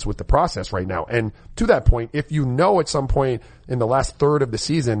impatience with the process right now. And to that point, if at some point in the last third of the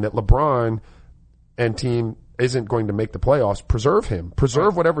season that LeBron and team isn't going to make the playoffs, preserve him.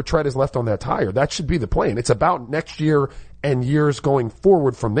 Preserve whatever tread is left on that tire. That should be the plan. It's about next year and years going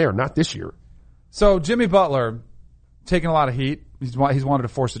forward from there, not this year. So Jimmy Butler taking a lot of heat. He's wanted to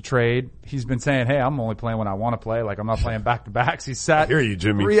force a trade. He's been saying, hey, I'm only playing when I want to play. Like, I'm not playing back-to-backs. He's sat I hear you,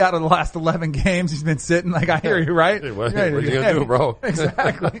 Jimmy. 3 out of the last 11 games. He's been sitting. Like, I hear you, right? Hey, what are you going to do, bro?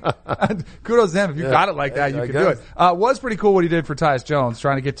 Exactly. Kudos to him. If you got it like that, you can do it. Was pretty cool what he did for Tyus Jones,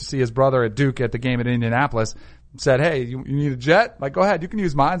 trying to get to see his brother at Duke at the game at Indianapolis. Said, hey, you need a jet? Like, go ahead. You can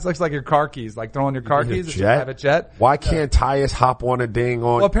use mine. It looks like your car keys. Like, throwing your car keys. It's a private jet. Why can't Tyus hop on a dang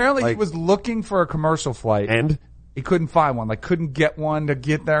on? Well, apparently he was looking for a commercial flight. And? He couldn't find one. Like, couldn't get one to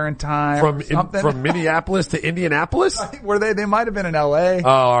get there in time. From Minneapolis to Indianapolis? Were they might have been in LA. Oh,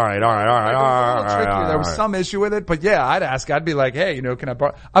 all right. There was some issue with it, but yeah, I'd ask. I'd be like, hey, can I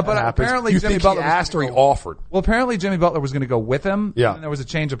borrow? But apparently Jimmy Butler asked or he offered. Well, apparently Jimmy Butler was going to go with him. Yeah. And there was a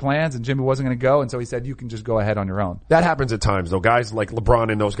change of plans, and Jimmy wasn't going to go, and so he said, you can just go ahead on your own. That happens at times, though. Guys like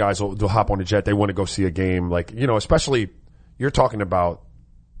LeBron and those guys will hop on a jet. They want to go see a game. Like, especially you're talking about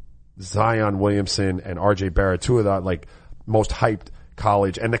Zion Williamson and RJ Barrett, two of the most hyped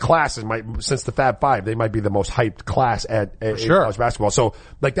college, and the classes since the Fab Five, they might be the most hyped class at college basketball. So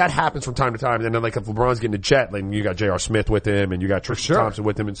that happens from time to time. And then if LeBron's getting a jet, then you got J.R. Smith with him and you got Tristan Thompson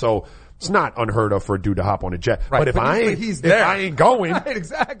with him. And so it's not unheard of for a dude to hop on a jet. Right. But if I ain't going, right,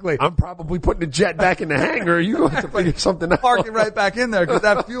 exactly. I'm probably putting the jet back in the hangar. You going to have to figure something out. Park it right back in there because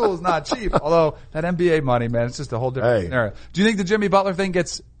that fuel is not cheap. Although that NBA money, man, it's just a whole different scenario. Do you think the Jimmy Butler thing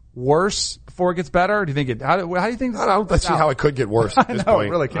gets worse before it gets better? Do you think how do you think this I don't see how it could get worse at this point.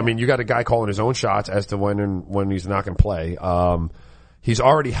 Really can't. I mean, you got a guy calling his own shots as to when he's not going to play. He's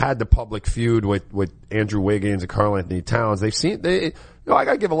already had the public feud with Andrew Wiggins and Karl Anthony Towns. I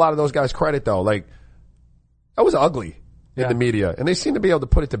got to give a lot of those guys credit though. Like, that was ugly in the media, and they seem to be able to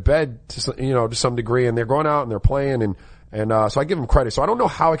put it to bed to some degree, and they're going out and they're playing and so I give them credit. So I don't know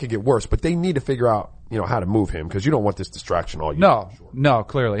how it could get worse, but they need to figure out, how to move him because you don't want this distraction all year. No,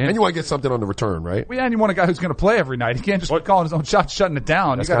 clearly. And you want to get something on the return, right? Well, yeah, and you want a guy who's going to play every night. He can't just be calling his own shots, shutting it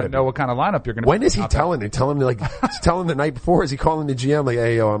down. You got to know what kind of lineup you're going to. When is he telling it? Tell him the night before. Is he calling the GM like,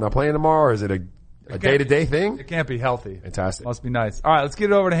 hey, I'm not playing tomorrow? Or is it a day-to-day thing? It can't be healthy. Fantastic. Must be nice. All right, let's get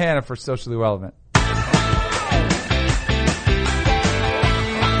it over to Hannah for Socially Relevant.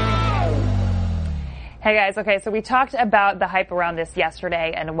 Hey guys, okay, so we talked about the hype around this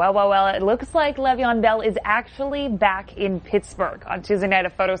yesterday, and well, it looks like Le'Veon Bell is actually back in Pittsburgh. On Tuesday night,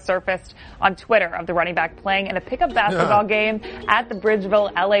 a photo surfaced on Twitter of the running back playing in a pickup basketball game at the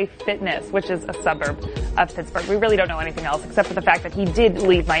Bridgeville LA Fitness, which is a suburb of Pittsburgh. We really don't know anything else except for the fact that he did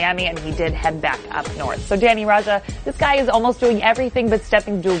leave Miami and he did head back up north. So Danny Raja, this guy is almost doing everything but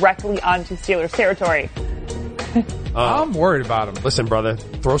stepping directly onto Steelers territory. I'm worried about him. Listen, brother,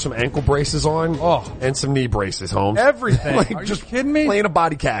 throw some ankle braces on and some knee braces, Holmes. Everything. Are you kidding me? Playing a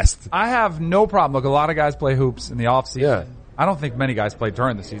body cast. I have no problem. Look, a lot of guys play hoops in the offseason. Yeah. I don't think many guys play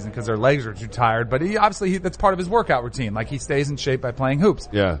during the season because their legs are too tired, but that's part of his workout routine. Like, he stays in shape by playing hoops.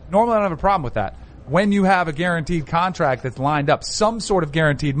 Yeah. Normally, I don't have a problem with that. When you have a guaranteed contract that's lined up, some sort of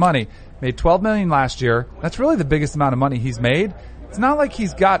guaranteed money, made $12 million last year. That's really the biggest amount of money he's made. It's not like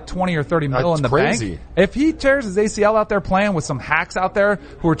he's got 20 or 30 mil in the bank. If he tears his ACL out there playing with some hacks out there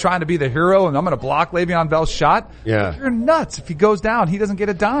who are trying to be the hero and I'm going to block Le'Veon Bell's shot, you're nuts. If he goes down, he doesn't get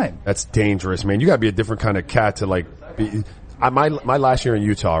a dime. That's dangerous, man. You got to be a different kind of cat to be. My last year in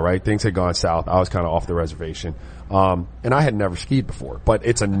Utah, right? Things had gone south. I was kind of off the reservation. And I had never skied before, but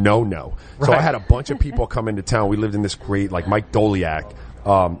it's a no-no. Right. So I had a bunch of people come into town. We lived in this great, Mike Doliak,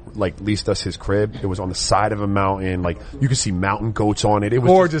 leased us his crib. It was on the side of a mountain. You could see mountain goats on it. It was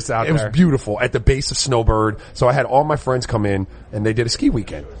gorgeous out there. It was beautiful at the base of Snowbird. So I had all my friends come in and they did a ski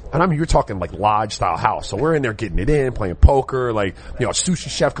weekend. And I mean, you're talking lodge style house. So we're in there getting it in, playing poker, a sushi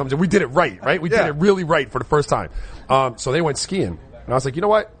chef comes in. We did it right? We did it really right for the first time. So they went skiing and I was like, you know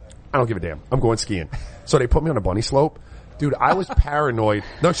what? I don't give a damn. I'm going skiing. So they put me on a bunny slope. Dude, I was paranoid.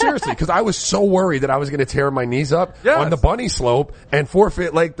 No, seriously, because I was so worried that I was going to tear my knees up on the bunny slope and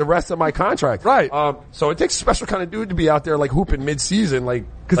forfeit the rest of my contract. Right. So it takes a special kind of dude to be out there hooping mid-season.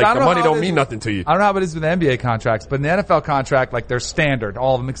 Because the money don't mean nothing to you. I don't know how it is with the NBA contracts, but in the NFL contract, they're standard,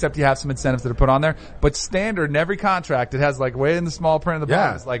 all of them, except you have some incentives that are put on there. But standard in every contract, it has way in the small print of the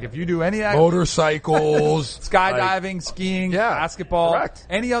bottom. It's if you do any motorcycles, skydiving, skiing, basketball,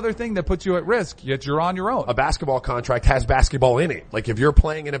 any other thing that puts you at risk, yet you're on your own. A basketball contract has basketball in it. If you're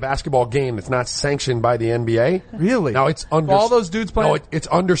playing in a basketball game that's not sanctioned by the NBA. Really? Now it's all those dudes playing? No, it's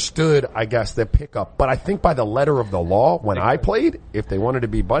understood, I guess, the pickup. But I think by the letter of the law, when I played, if they wanted to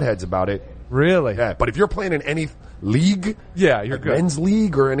be buttheads about it. Really? Yeah. But if you're playing in any league, you're good. Men's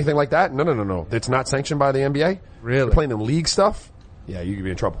league or anything like that, no. It's not sanctioned by the NBA. Really? You're playing in league stuff, you could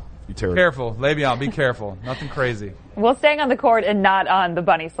be in trouble. You tear it. Careful, Le'Veon, be careful. Nothing crazy. Well, staying on the court and not on the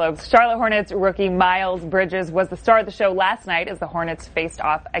bunny slopes, Charlotte Hornets rookie Miles Bridges was the star of the show last night as the Hornets faced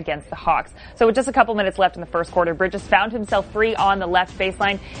off against the Hawks. So with just a couple minutes left in the first quarter, Bridges found himself free on the left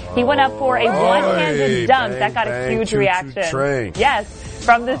baseline. He went up for a one-handed dunk that got a huge reaction. Yes,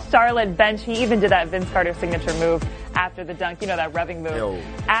 from the Charlotte bench. He even did that Vince Carter signature move after the dunk, you know, that rubbing move. Yo.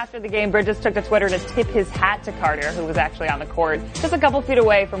 After the game, Bridges took to Twitter to tip his hat to Carter, who was actually on the court, just a couple feet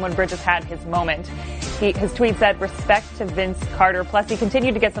away from when Bridges had his moment. His tweet said, "Respect to Vince Carter." Plus, he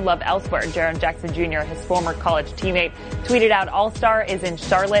continued to get some love elsewhere. Jaren Jackson Jr., his former college teammate, tweeted out, "All-Star is in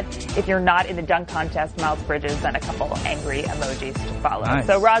Charlotte. If you're not in the dunk contest, Miles Bridges," and a couple angry emojis to follow. Nice.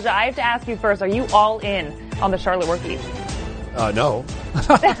 So, Raja, I have to ask you first, are you all in on the Charlotte rookie? No. No,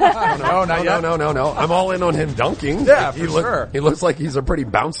 not yet. No. I'm all in on him dunking. Yeah, for sure. He looks like he's a pretty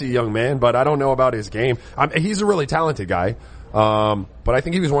bouncy young man, but I don't know about his game. He's a really talented guy. But I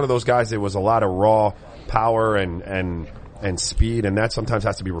think he was one of those guys that was a lot of raw power and speed, and that sometimes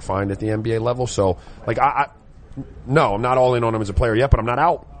has to be refined at the NBA level. So, like, no, I'm not all in on him as a player yet, but I'm not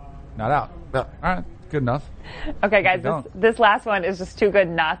out. Not out. No. All right. Good enough. Okay, guys, this last one is just too good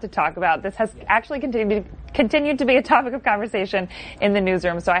not to talk about. This has actually continued to be a topic of conversation in the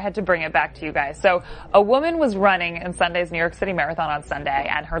newsroom, so I had to bring it back to you guys. So a woman was running in Sunday's New York City Marathon on Sunday,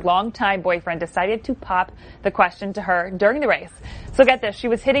 and her longtime boyfriend decided to pop the question to her during the race. So get this, she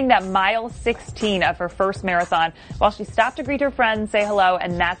was hitting that mile 16 of her first marathon while she stopped to greet her friend, say hello,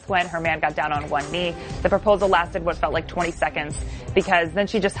 and that's when her man got down on one knee. The proposal lasted what felt like 20 seconds because then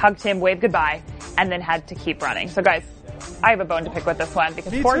she just hugged him, waved goodbye, and then had to keep running. So guys, I have a bone to pick with this one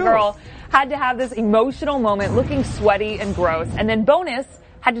because poor girl had to have this emotional moment looking sweaty and gross, and then bonus,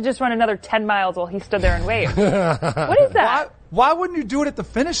 had to just run another 10 miles while he stood there and waved. What is that? Why wouldn't you do it at the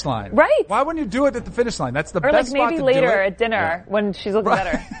finish line? Right. Why wouldn't you do it at the finish line? That's the Or best like maybe spot to later do it. at dinner when she's looking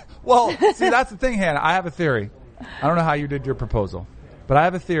better. Well, see, that's the thing, Hannah. I have a theory. I don't know how you did your proposal, but I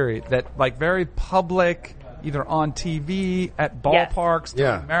have a theory that, like, very public, either on TV, at ballparks,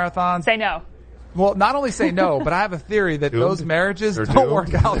 during marathons. Say no. Well, not only say no, but I have a theory that those marriages They're don't doomed.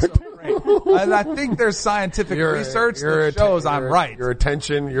 work out so great. And I think there's scientific research that shows I'm right. Your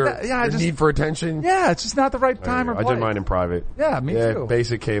attention, your need for attention. Yeah, it's just not the right time or I place. did mine in private. Yeah, me too.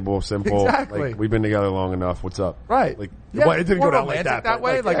 Basic cable, simple. Exactly. Like, we've been together long enough. What's up? Right. Like, yeah, well, it didn't go down like romantic that.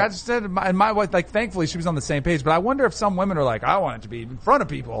 way. Like yeah. I just said, and my wife, like, thankfully she was on the same page. But I wonder if some women are like, I want it to be in front of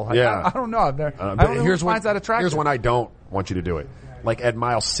people. Like, Yeah. I don't know. I don't know Here's who finds that attractive. Here's when I don't want you to do it. Like at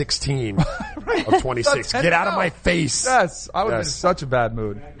mile 16 of 26. Get out of my face. Yes, I would be in such a bad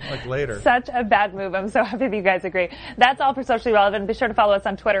mood. Like later. Such a bad move. I'm so happy that you guys agree. That's all for Socially Relevant. Be sure to follow us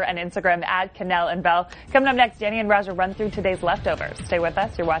on Twitter and Instagram at Cannell and Bell. Coming up next, Danny and Raja run through today's leftovers. Stay with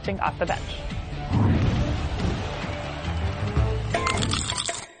us. You're watching Off the Bench.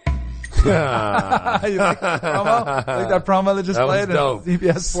 You like that promo? Like that promo that just played dope. in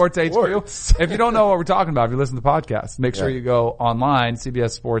CBS Sports HQ? If you don't know what we're talking about, if you listen to the podcast, make sure you go online,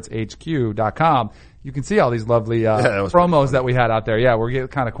 cbssportshq.com. You can see all these lovely promos that we had out there. Yeah, we're getting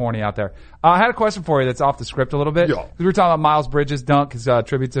kind of corny out there. I had a question for you that's off the script a little bit. Yeah. We were talking about Miles Bridges' dunk, his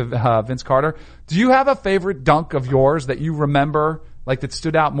tribute to Vince Carter. Do you have a favorite dunk of yours that you remember, like that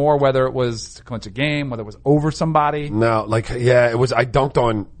stood out more, whether it was to clinch a game, whether it was over somebody? No, it was, I dunked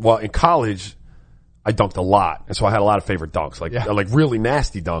on, well, in college, I dunked a lot. And so I had a lot of favorite dunks, like really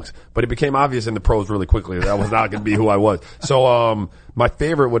nasty dunks. But it became obvious in the pros really quickly that was not going to be who I was. So, my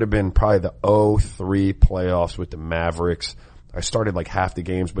favorite would have been probably the 2003 playoffs with the Mavericks. I started like half the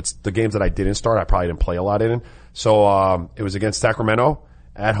games, but the games that I didn't start, I probably didn't play a lot in. So, it was against Sacramento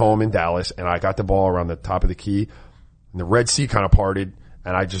at home in Dallas, and I got the ball around the top of the key. And the Red Sea kind of parted,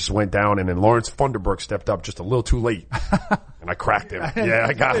 and I just went down, and then Lawrence Funderburk stepped up just a little too late. And I cracked him. Yeah,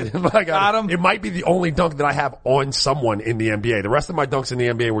 I got him. I got him. It might be the only dunk that I have on someone in the NBA. The rest of my dunks in the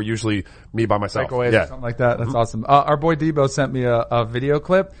NBA were usually me by myself. Breakaways or something like that. That's awesome. Our boy Debo sent me a video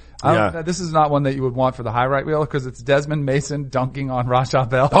clip. This is not one that you would want for the highlight reel because it's Desmond Mason dunking on Raja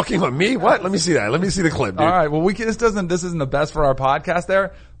Bell. Dunking on me? What? Let me see that. Let me see the clip, dude. All right. Well, this isn't the best for our podcast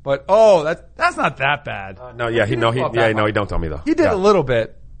there, but that's not that bad. He dunked on me though. He did a little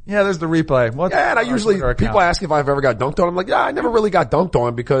bit. Yeah, there's the replay. And I usually, people ask if I've ever got dunked on. I'm like, yeah, I never really got dunked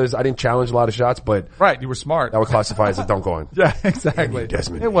on because I didn't challenge a lot of shots, but. Right, you were smart. That would classify as a dunk on. Yeah, exactly.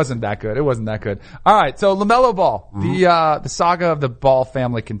 Desmond. It wasn't that good. All right, so LaMelo Ball. The saga of the Ball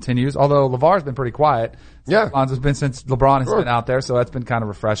family continues, although LeVar's been pretty quiet. Yeah. Lonzo's been since LeBron has been out there, so that's been kind of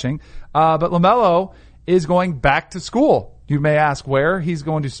refreshing. But LaMelo is going back to school. You may ask where. He's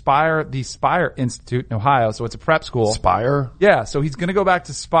going to the Spire Institute in Ohio, so it's a prep school. Spire? Yeah, so he's going to go back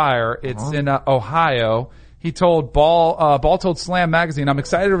to Spire. It's in Ohio. He told Ball told Slam magazine, I'm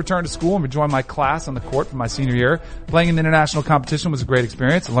excited to return to school and rejoin my class on the court for my senior year. Playing in the international competition was a great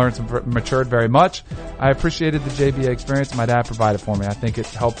experience. I learned and matured very much. I appreciated the JBA experience my dad provided for me. I think it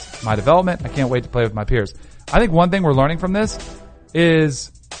helped my development. I can't wait to play with my peers. I think one thing we're learning from this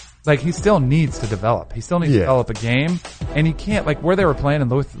is, like, he still needs to develop. He still needs to develop a game, and he can't, like, where they were playing in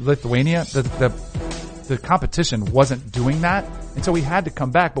Lithuania, the competition wasn't doing that, and so he had to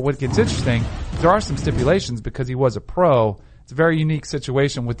come back. But what gets interesting, there are some stipulations because he was a pro. It's a very unique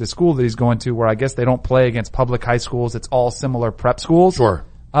situation with the school that he's going to, where I guess they don't play against public high schools. It's all similar prep schools. Sure.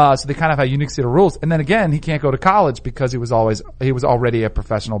 So they kind of have a unique set of rules. And then again, he can't go to college because he was already a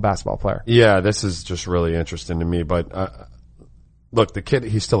professional basketball player. Yeah, this is just really interesting to me. But look, the kid,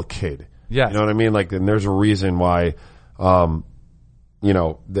 he's still a kid. Yeah. You know what I mean? Like, and there's a reason why, you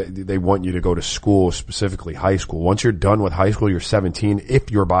know, they want you to go to school, specifically high school. Once you're done with high school, you're 17.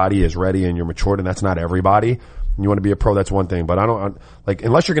 If your body is ready and you're matured, and that's not everybody, and you want to be a pro, that's one thing. But like,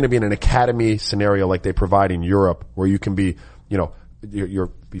 unless you're going to be in an academy scenario like they provide in Europe, where you can be, you know, you're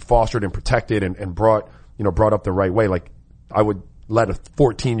be fostered and protected and brought up the right way. Like, I would let a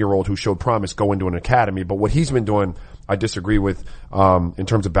 14-year-old who showed promise go into an academy. But what he's been doing, I disagree with, in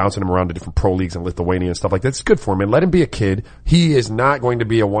terms of bouncing him around to different pro leagues in Lithuania and stuff like that. It's good for him, and let him be a kid. He is not going to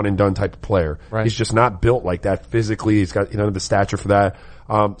be a one and done type of player. Right. He's just not built like that physically. He's got, the stature for that.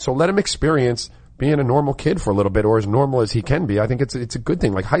 So let him experience being a normal kid for a little bit, or as normal as he can be. I think it's a good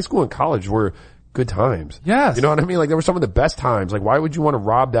thing. Like, high school and college were good times. Yes. You know what I mean? Like, they were some of the best times. Like, why would you want to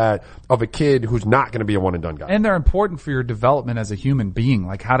rob that of a kid who's not going to be a one and done guy? And they're important for your development as a human being,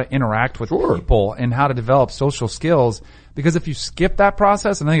 like how to interact with people and how to develop social skills. Because if you skip that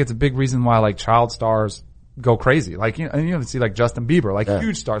process, and I think it's a big reason why, like, child stars go crazy. Like, you see, like, Justin Bieber, like,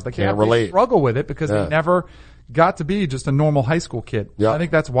 huge stars. Like, they struggle with it because they never got to be just a normal high school kid. Yeah. I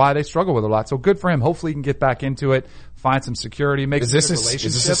think that's why they struggle with it a lot. So good for him. Hopefully he can get back into it, find some security, make some good relationships.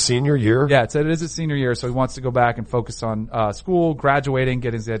 Is this his senior year? Yeah, it is his senior year, so he wants to go back and focus on school, graduating,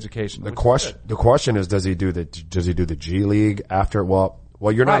 getting his education. The question is, does he do the G League after? Well,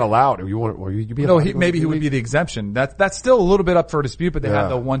 you're not allowed. Maybe he would be the exemption. That's still a little bit up for dispute, but they have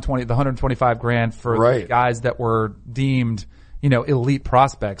the $125,000 for the guys that were deemed, elite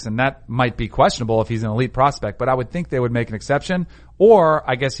prospects, and that might be questionable if he's an elite prospect, but I would think they would make an exception. Or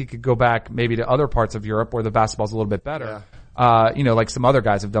I guess he could go back maybe to other parts of Europe where the basketball's a little bit better. Yeah. Like some other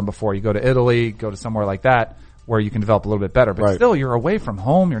guys have done before. You go to Italy, go to somewhere like that where you can develop a little bit better. But still, you're away from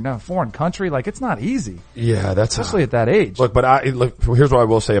home. You're in a foreign country. Like, it's not easy. Yeah, especially at that age. Look, here's what I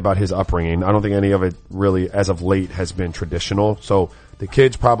will say about his upbringing. I don't think any of it really, as of late, has been traditional. So the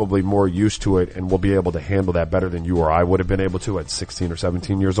kid's probably more used to it and will be able to handle that better than you or I would have been able to at 16 or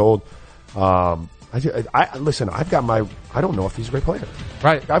 17 years old. Listen, I don't know if he's a great player.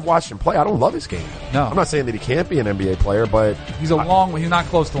 Right. I've watched him play. I don't love his game. No. I'm not saying that he can't be an NBA player, but he's not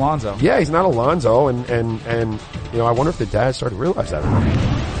close to Lonzo. Yeah, he's not Alonzo, and I wonder if the dad started to realize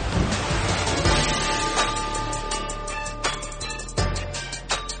that.